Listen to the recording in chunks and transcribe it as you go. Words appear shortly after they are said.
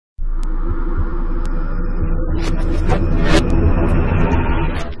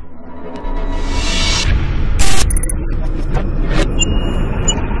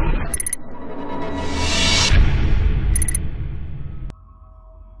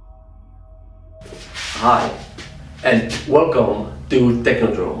Hi, and welcome to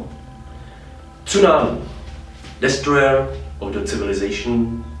Technodrome. Tsunami, destroyer of the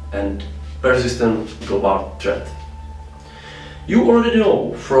civilization and persistent global threat. You already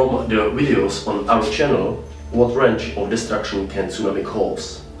know from the videos on our channel what range of destruction can tsunami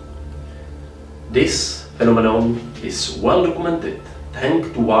cause. This phenomenon is well documented thanks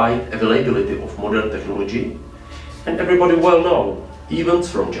to wide availability of modern technology, and everybody well know events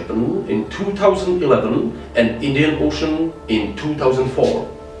from Japan in 2011 and Indian Ocean in 2004.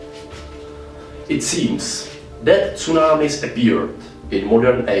 It seems that tsunamis appeared in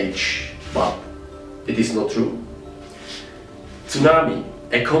modern age, but it is not true. Tsunami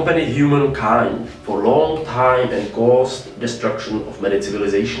accompanied humankind for a long time and caused destruction of many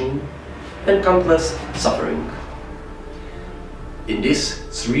civilizations and countless suffering. In this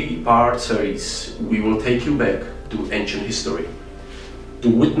three-part series, we will take you back to ancient history to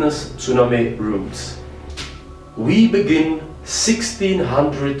witness tsunami roots. We begin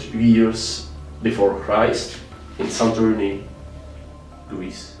 1600 years before Christ in Santorini,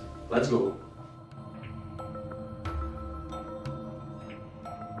 Greece. Let's go.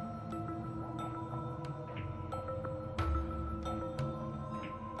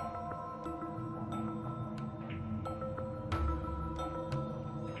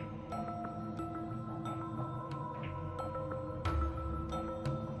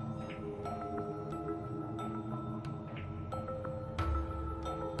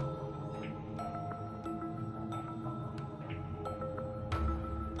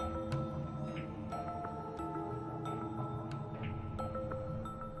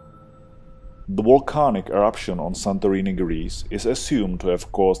 The volcanic eruption on Santorini, Greece is assumed to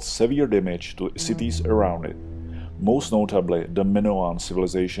have caused severe damage to cities around it, most notably the Minoan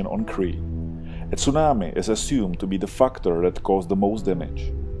civilization on Crete. A tsunami is assumed to be the factor that caused the most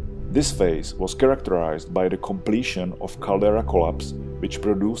damage. This phase was characterized by the completion of caldera collapse, which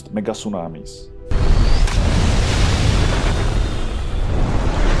produced megatsunamis.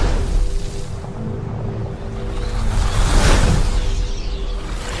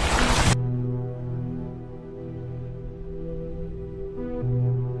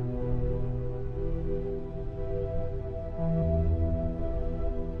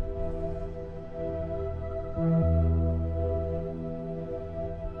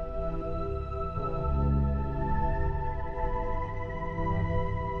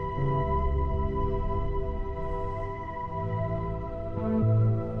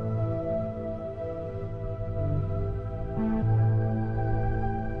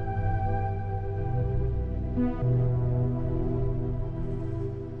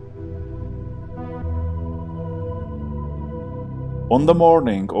 On the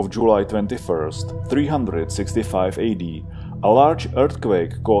morning of July 21st, 365 AD, a large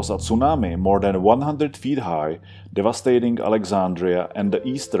earthquake caused a tsunami more than 100 feet high, devastating Alexandria and the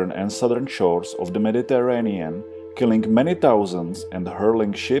eastern and southern shores of the Mediterranean, killing many thousands and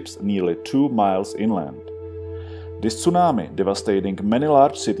hurling ships nearly 2 miles inland. This tsunami devastating many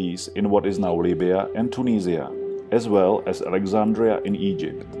large cities in what is now Libya and Tunisia, as well as Alexandria in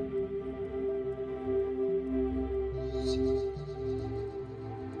Egypt.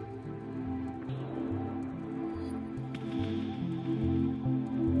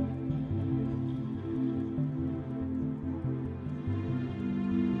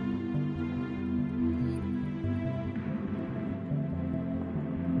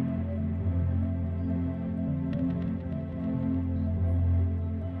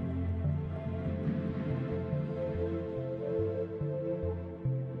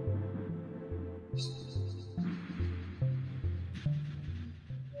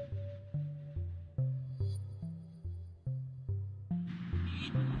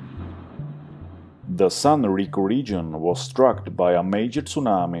 The Sanriku region was struck by a major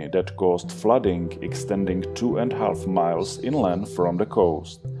tsunami that caused flooding extending 2.5 miles inland from the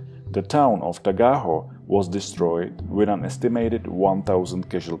coast. The town of Tagaho was destroyed with an estimated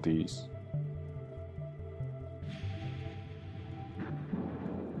 1,000 casualties.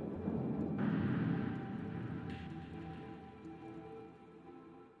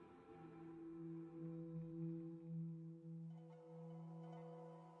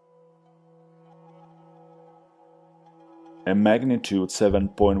 A magnitude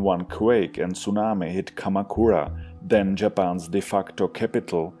 7.1 quake and tsunami hit Kamakura, then Japan's de facto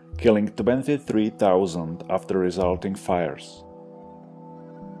capital, killing 23,000 after resulting fires.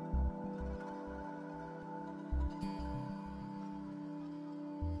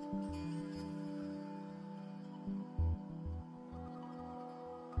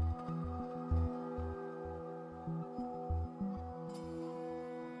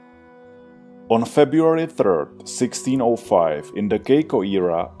 On February 3, 1605, in the Keiko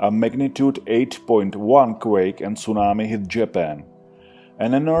era, a magnitude 8.1 quake and tsunami hit Japan.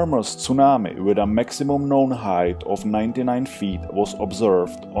 An enormous tsunami with a maximum known height of 99 feet was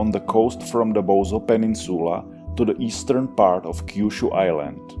observed on the coast from the Bozo Peninsula to the eastern part of Kyushu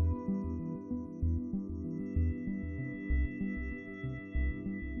Island.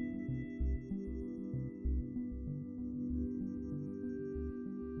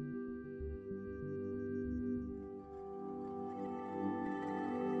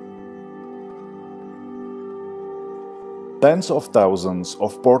 Tens of thousands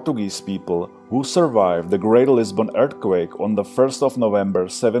of Portuguese people who survived the Great Lisbon earthquake on the 1st of November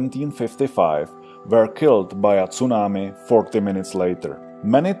 1755 were killed by a tsunami 40 minutes later.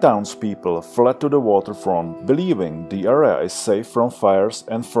 Many townspeople fled to the waterfront, believing the area is safe from fires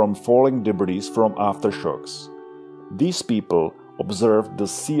and from falling debris from aftershocks. These people observed the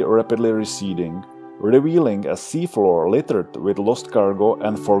sea rapidly receding, revealing a seafloor littered with lost cargo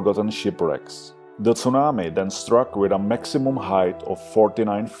and forgotten shipwrecks. The tsunami then struck with a maximum height of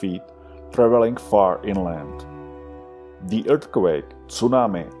 49 feet, traveling far inland. The earthquake,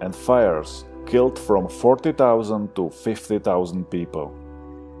 tsunami, and fires killed from 40,000 to 50,000 people.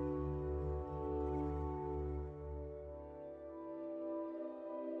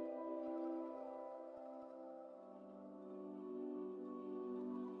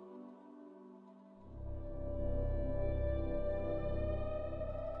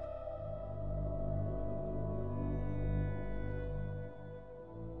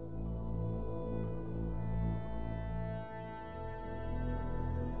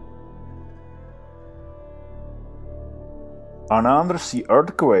 An undersea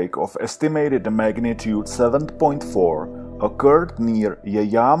earthquake of estimated magnitude 7.4 occurred near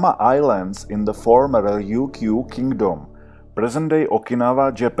Yaeyama Islands in the former Ryukyu Kingdom, present-day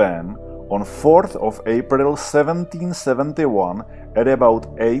Okinawa, Japan, on 4th of April 1771 at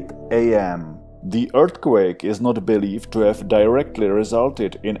about 8 a.m. The earthquake is not believed to have directly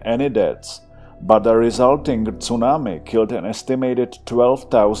resulted in any deaths, but the resulting tsunami killed an estimated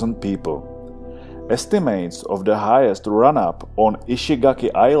 12,000 people. Estimates of the highest run-up on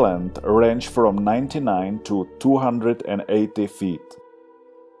Ishigaki Island range from 99 to 280 feet.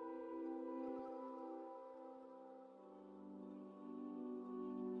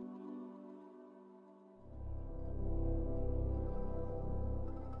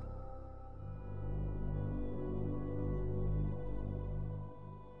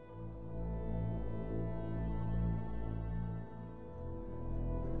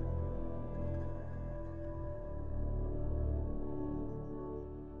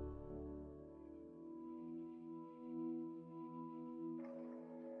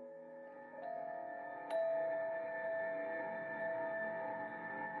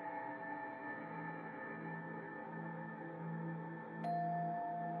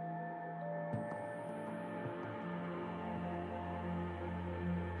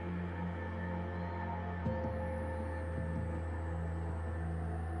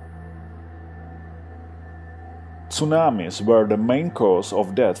 Tsunamis were the main cause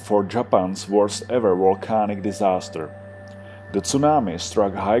of death for Japan's worst ever volcanic disaster. The tsunami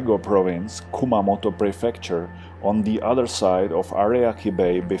struck Haigo Province, Kumamoto Prefecture, on the other side of Ariake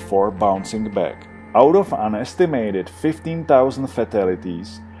Bay before bouncing back. Out of an estimated 15,000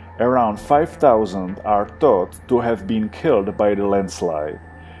 fatalities, around 5,000 are thought to have been killed by the landslide,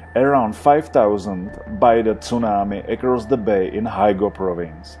 around 5,000 by the tsunami across the bay in Haigo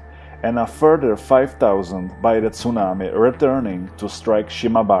Province, and a further 5,000 by the tsunami returning to strike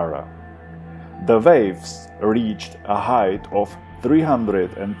Shimabara. The waves reached a height of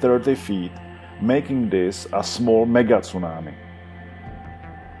 330 feet, making this a small mega-tsunami.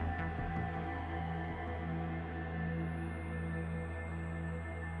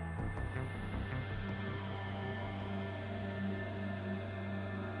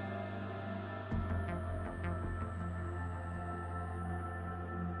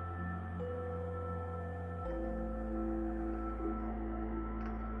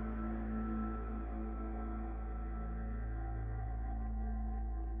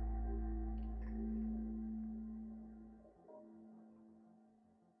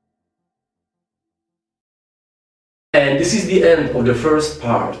 And this is the end of the first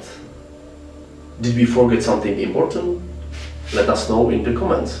part. Did we forget something important? Let us know in the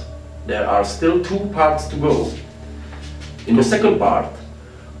comments. There are still 2 parts to go. In the second part,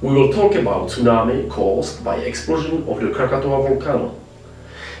 we will talk about tsunami caused by explosion of the Krakatoa volcano.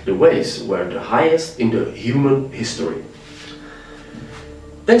 The waves were the highest in the human history.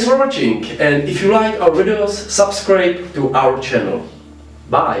 Thanks for watching, and if you like our videos, subscribe to our channel.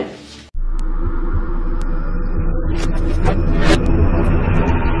 Bye!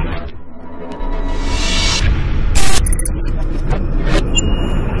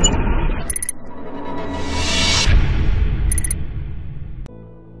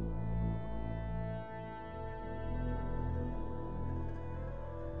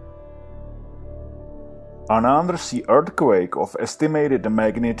 An undersea earthquake of estimated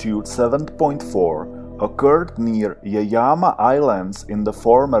magnitude 7.4 occurred near Yaeyama Islands in the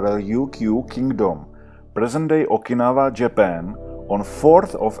former Ryukyu Kingdom, present-day Okinawa, Japan, on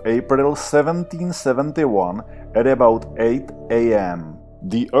 4th of April 1771 at about 8 am.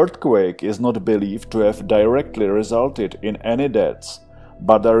 The earthquake is not believed to have directly resulted in any deaths,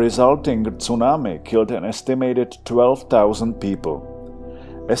 but the resulting tsunami killed an estimated 12,000 people.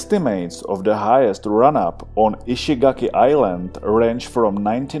 Estimates of the highest run-up on Ishigaki Island range from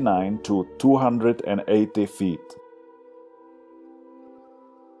 99 to 280 feet.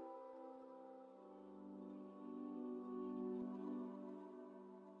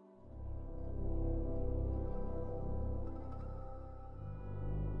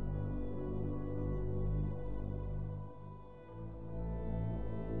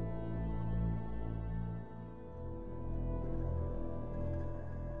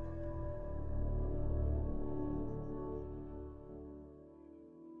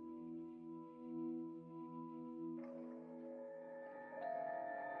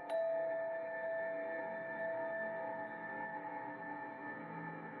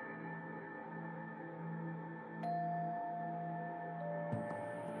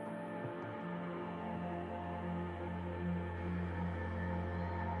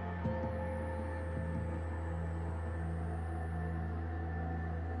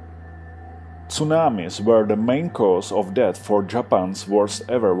 Tsunamis were the main cause of death for Japan's worst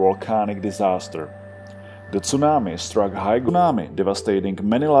ever volcanic disaster. The tsunami struck high tsunami, devastating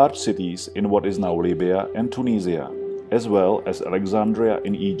many large cities in what is now Libya and Tunisia, as well as Alexandria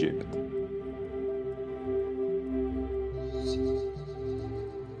in Egypt.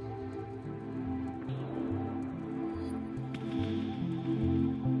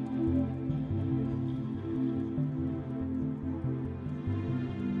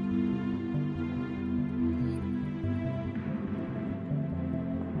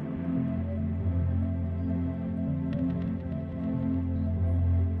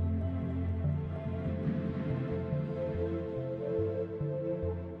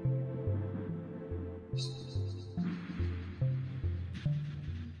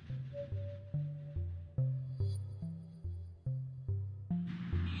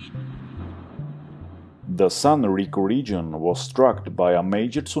 The Santorini region was struck by a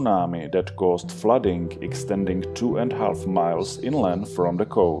major tsunami that caused flooding extending 2.5 miles inland from the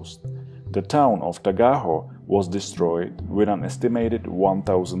coast. The town of Tagaho was destroyed with an estimated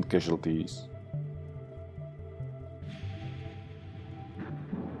 1,000 casualties.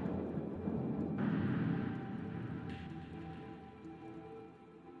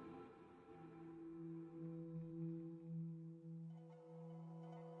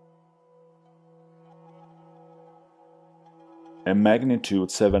 A magnitude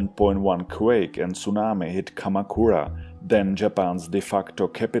 7.1 quake and tsunami hit Kamakura, then Japan's de facto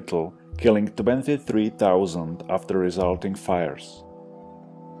capital, killing 23,000 after resulting fires.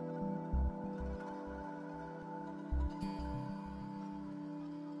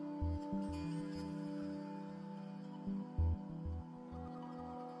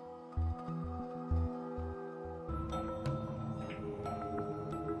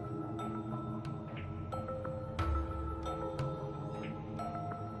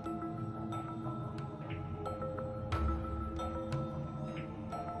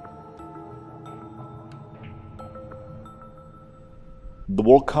 The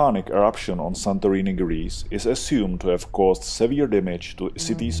volcanic eruption on Santorini, Greece, is assumed to have caused severe damage to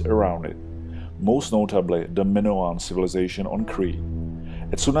cities around it, most notably the Minoan civilization on Crete.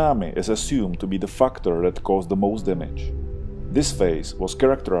 A tsunami is assumed to be the factor that caused the most damage. This phase was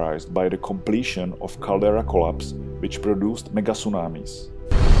characterized by the completion of caldera collapse, which produced megatsunamis.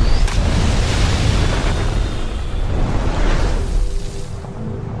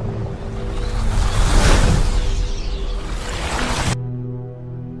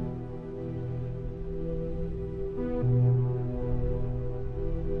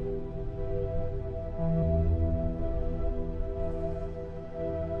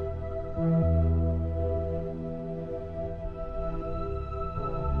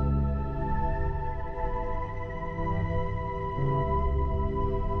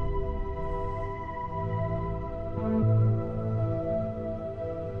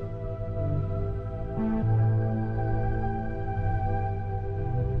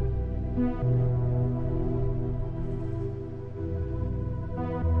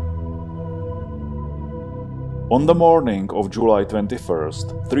 On the morning of July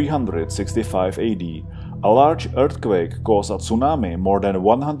 21st, 365 AD, a large earthquake caused a tsunami more than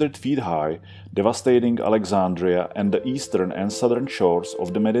 100 feet high, devastating Alexandria and the eastern and southern shores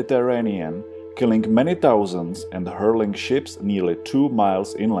of the Mediterranean, killing many thousands and hurling ships nearly 2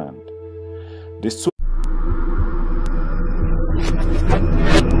 miles inland. This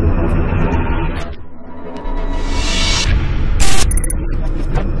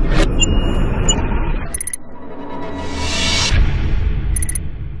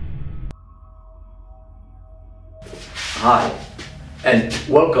Hi, and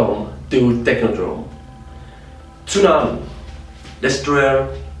welcome to Technodrome. Tsunami,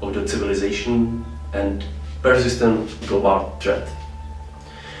 destroyer of the civilization and persistent global threat.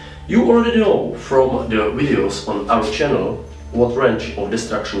 You already know from the videos on our channel what range of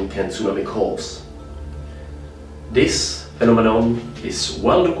destruction can tsunami cause. This phenomenon is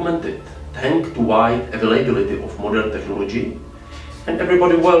well documented thanks to wide availability of modern technology, and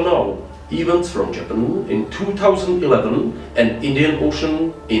everybody well know events from Japan in 2011 and Indian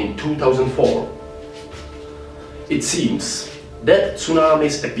Ocean in 2004. It seems that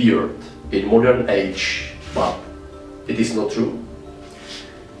tsunamis appeared in modern age, but it is not true.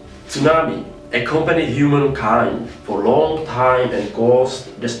 Tsunami accompanied humankind for a long time and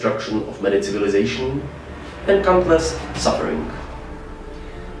caused destruction of many civilizations and countless suffering.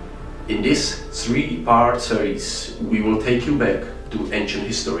 In this 3-part series, we will take you back to ancient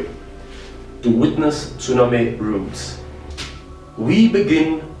history to witness tsunami roots. We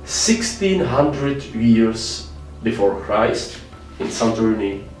begin 1600 years before Christ in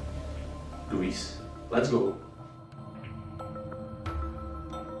Santorini, Greece. Let's go.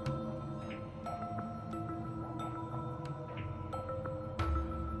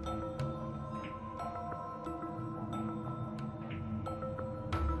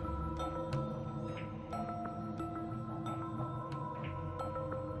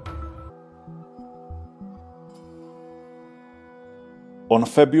 On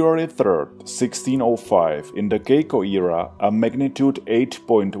February 3, 1605, in the Keiko era, a magnitude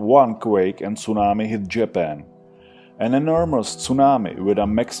 8.1 quake and tsunami hit Japan. An enormous tsunami with a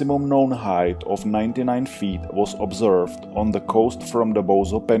maximum known height of 99 feet was observed on the coast from the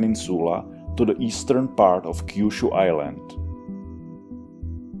Bozo Peninsula to the eastern part of Kyushu Island.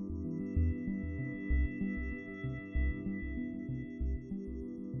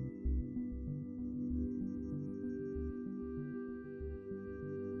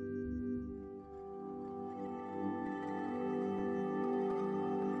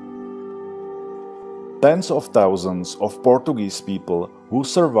 Tens of thousands of Portuguese people who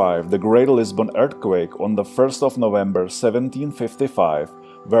survived the Great Lisbon earthquake on the 1st of November 1755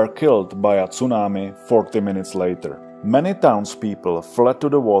 were killed by a tsunami 40 minutes later. Many townspeople fled to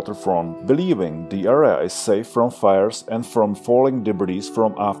the waterfront, believing the area is safe from fires and from falling debris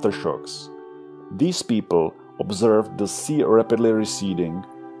from aftershocks. These people observed the sea rapidly receding,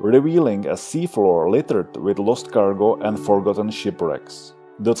 revealing a seafloor littered with lost cargo and forgotten shipwrecks.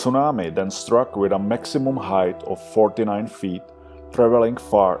 The tsunami then struck with a maximum height of 49 feet, traveling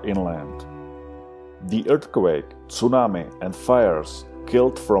far inland. The earthquake, tsunami, and fires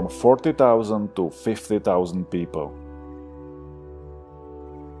killed from 40,000 to 50,000 people.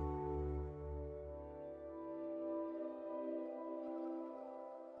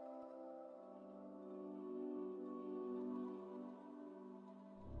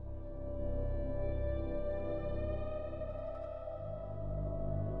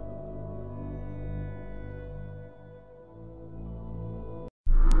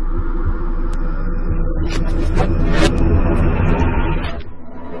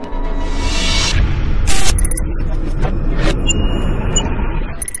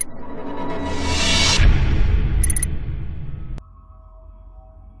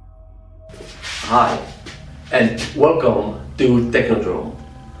 Hi, and welcome to Technodrome.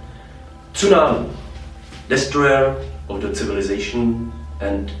 Tsunami, destroyer of the civilization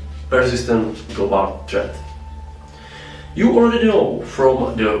and persistent global threat. You already know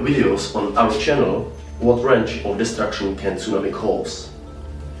from the videos on our channel what range of destruction can tsunami cause.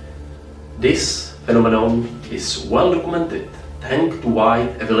 This phenomenon is well documented thanks to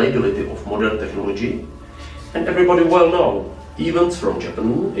wide availability of modern technology, and everybody well know events from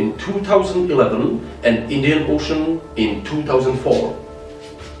Japan in 2011 and Indian Ocean in 2004.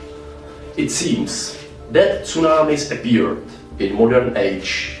 It seems that tsunamis appeared in modern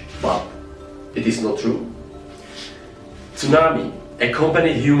age, but it is not true. Tsunami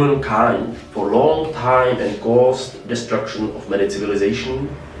accompanied humankind for a long time and caused destruction of many civilizations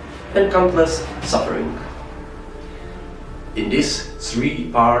and countless suffering. In this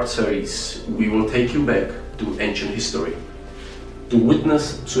 3-part series, we will take you back to ancient history to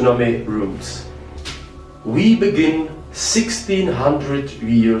witness tsunami roots. We begin 1600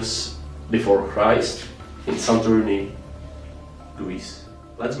 years before Christ in Santorini, Greece.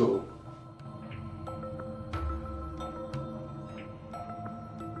 Let's go.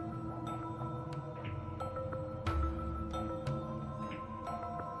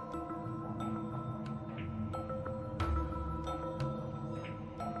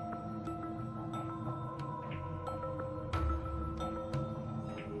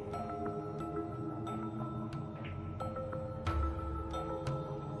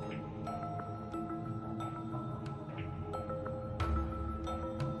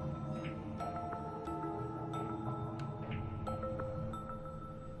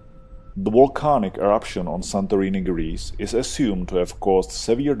 The volcanic eruption on Santorini, Greece, is assumed to have caused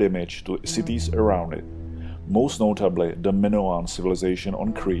severe damage to cities around it, most notably the Minoan civilization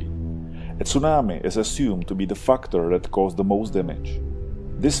on Crete. A tsunami is assumed to be the factor that caused the most damage.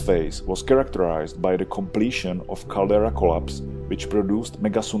 This phase was characterized by the completion of caldera collapse, which produced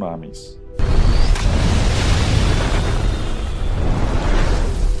megatsunamis.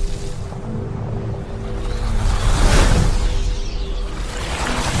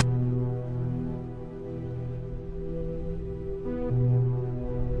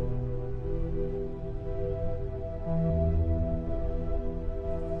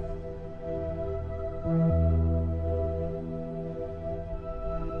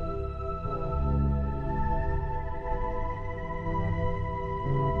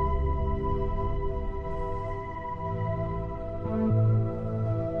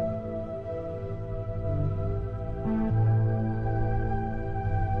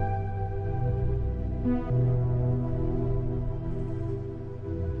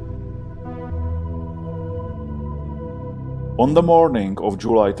 On the morning of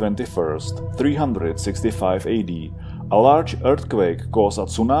July 21st, 365 AD, a large earthquake caused a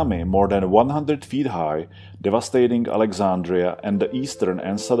tsunami more than 100 feet high, devastating Alexandria and the eastern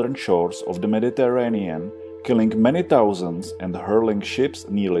and southern shores of the Mediterranean, killing many thousands and hurling ships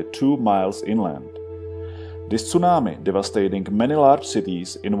nearly 2 miles inland. This tsunami devastating many large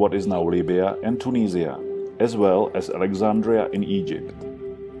cities in what is now Libya and Tunisia, as well as Alexandria in Egypt.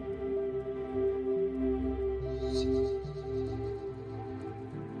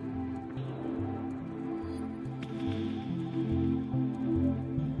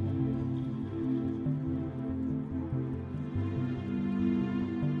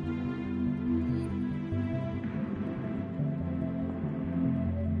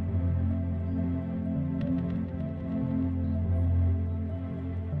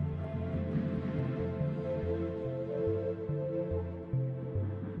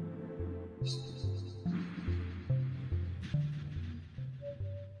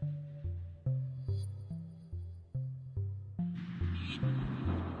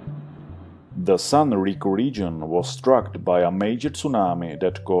 The Sanriku region was struck by a major tsunami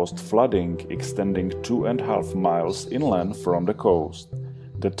that caused flooding extending 2.5 miles inland from the coast.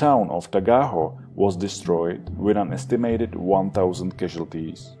 The town of Tagaho was destroyed with an estimated 1,000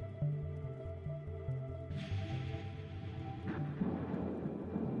 casualties.